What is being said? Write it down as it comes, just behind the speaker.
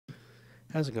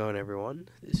How's it going, everyone?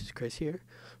 This is Chris here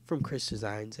from Chris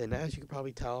Designs, and as you can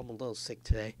probably tell, I'm a little sick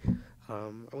today. I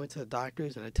went to the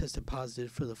doctor's and I tested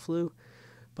positive for the flu,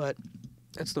 but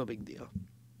that's no big deal.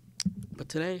 But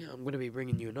today, I'm going to be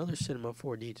bringing you another Cinema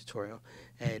 4D tutorial,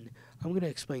 and I'm going to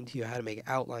explain to you how to make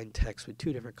outline text with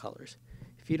two different colors.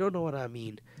 If you don't know what I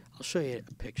mean, I'll show you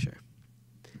a picture.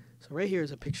 So right here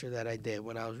is a picture that I did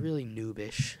when I was really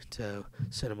noobish to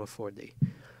Cinema 4D.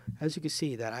 As you can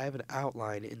see that I have an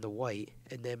outline in the white,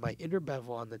 and then my inner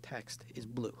bevel on the text is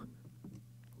blue.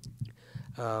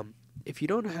 If you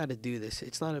don't know how to do this,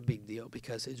 it's not a big deal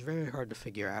because it's very hard to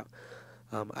figure out.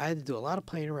 I had to do a lot of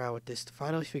playing around with this to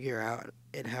finally figure out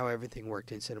and how everything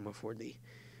worked in Cinema 4D.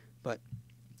 But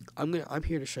I'm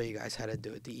here to show you guys how to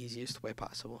do it the easiest way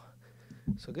possible.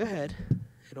 So go ahead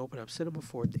and open up Cinema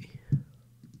 4D.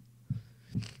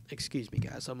 Excuse me,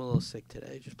 guys, I'm a little sick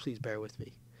today. Just please bear with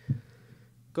me.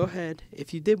 Go ahead,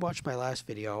 if you did watch my last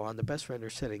video on the best render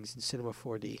settings in Cinema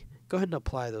 4D, go ahead and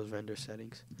apply those render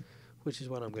settings, which is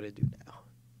what I'm going to do now.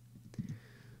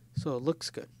 So it looks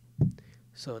good.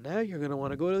 So now you're going to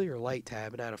want to go to your light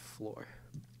tab and add a floor.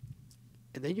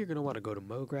 And then you're going to want to go to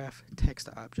MoGraph, text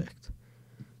to object.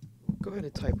 Go ahead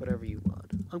and type whatever you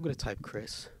want. I'm going to type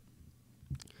Chris.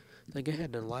 Then go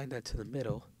ahead and align that to the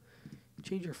middle.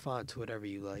 Change your font to whatever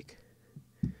you like.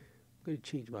 I'm going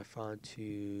to change my font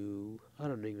to, I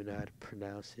don't even know how to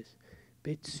pronounce this,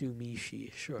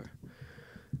 Bitsumishi, sure.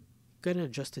 Go ahead and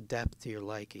adjust the depth to your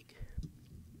liking.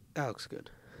 That looks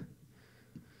good.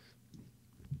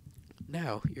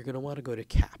 Now, you're going to want to go to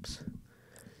caps.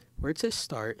 Where it says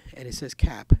start and it says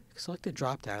cap, select the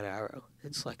drop down arrow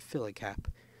and select fill a cap.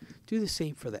 Do the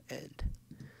same for the end.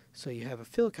 So you have a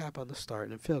fill cap on the start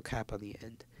and a fill cap on the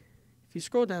end. If you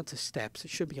scroll down to steps,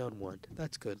 it should be on 1.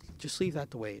 That's good. Just leave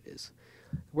that the way it is.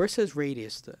 Where it says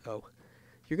radius, though,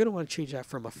 you're going to want to change that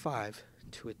from a 5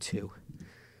 to a 2.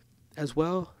 As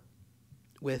well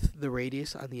with the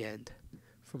radius on the end,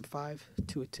 from 5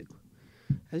 to a 2.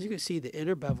 As you can see, the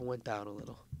inner bevel went down a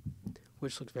little,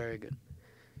 which looks very good.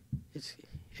 If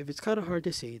it's kind of hard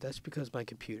to see, that's because my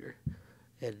computer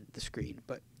and the screen,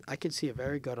 but I can see it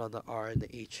very good on the R and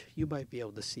the H. You might be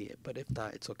able to see it, but if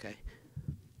not, it's okay.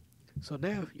 So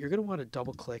now you're going to want to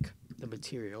double click the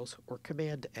materials or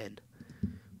Command N,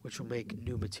 which will make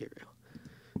new material.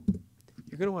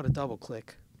 You're going to want to double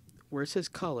click where it says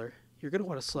color. You're going to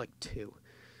want to select 2.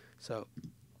 So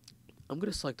I'm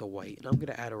going to select a white and I'm going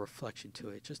to add a reflection to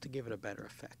it just to give it a better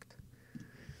effect.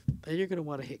 Then you're going to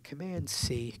want to hit Command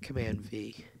C, Command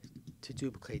V to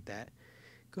duplicate that.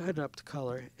 Go ahead and up to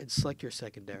color and select your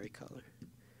secondary color.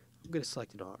 I'm going to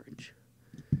select an orange.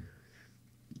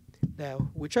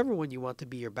 Now, whichever one you want to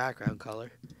be your background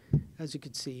color, as you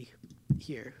can see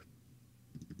here,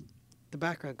 the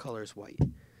background color is white.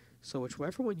 So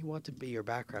whichever one you want to be your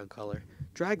background color,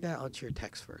 drag that onto your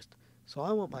text first. So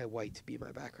I want my white to be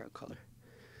my background color.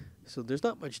 So there's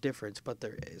not much difference, but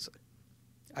there is.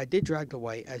 I did drag the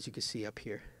white, as you can see up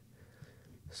here.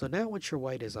 So now once your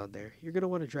white is on there, you're going to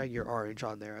want to drag your orange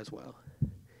on there as well.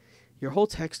 Your whole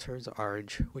text turns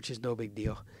orange, which is no big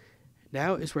deal.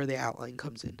 Now is where the outline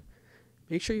comes in.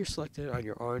 Make sure you're selected on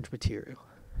your orange material.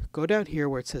 Go down here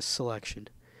where it says selection.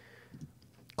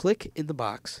 Click in the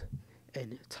box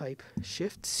and type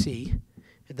Shift-C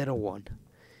and then a 1.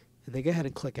 And then go ahead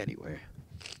and click anywhere.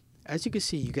 As you can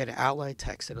see, you get an outline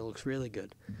text and it looks really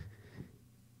good.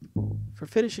 For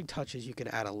finishing touches, you can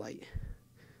add a light.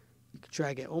 You can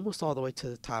drag it almost all the way to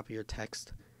the top of your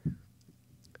text and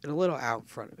a little out in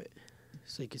front of it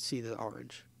so you can see the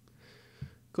orange.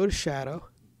 Go to shadow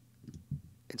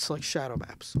and select Shadow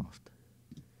Map Soft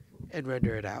and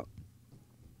render it out.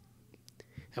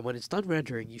 And when it's done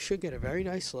rendering, you should get a very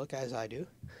nice look, as I do,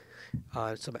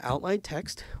 some outline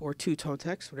text or two-tone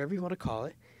text, whatever you want to call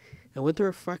it. And with the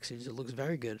reflections, it looks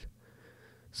very good.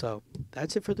 So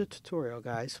that's it for the tutorial,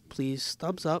 guys. Please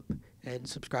thumbs up and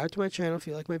subscribe to my channel if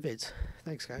you like my vids.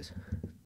 Thanks, guys.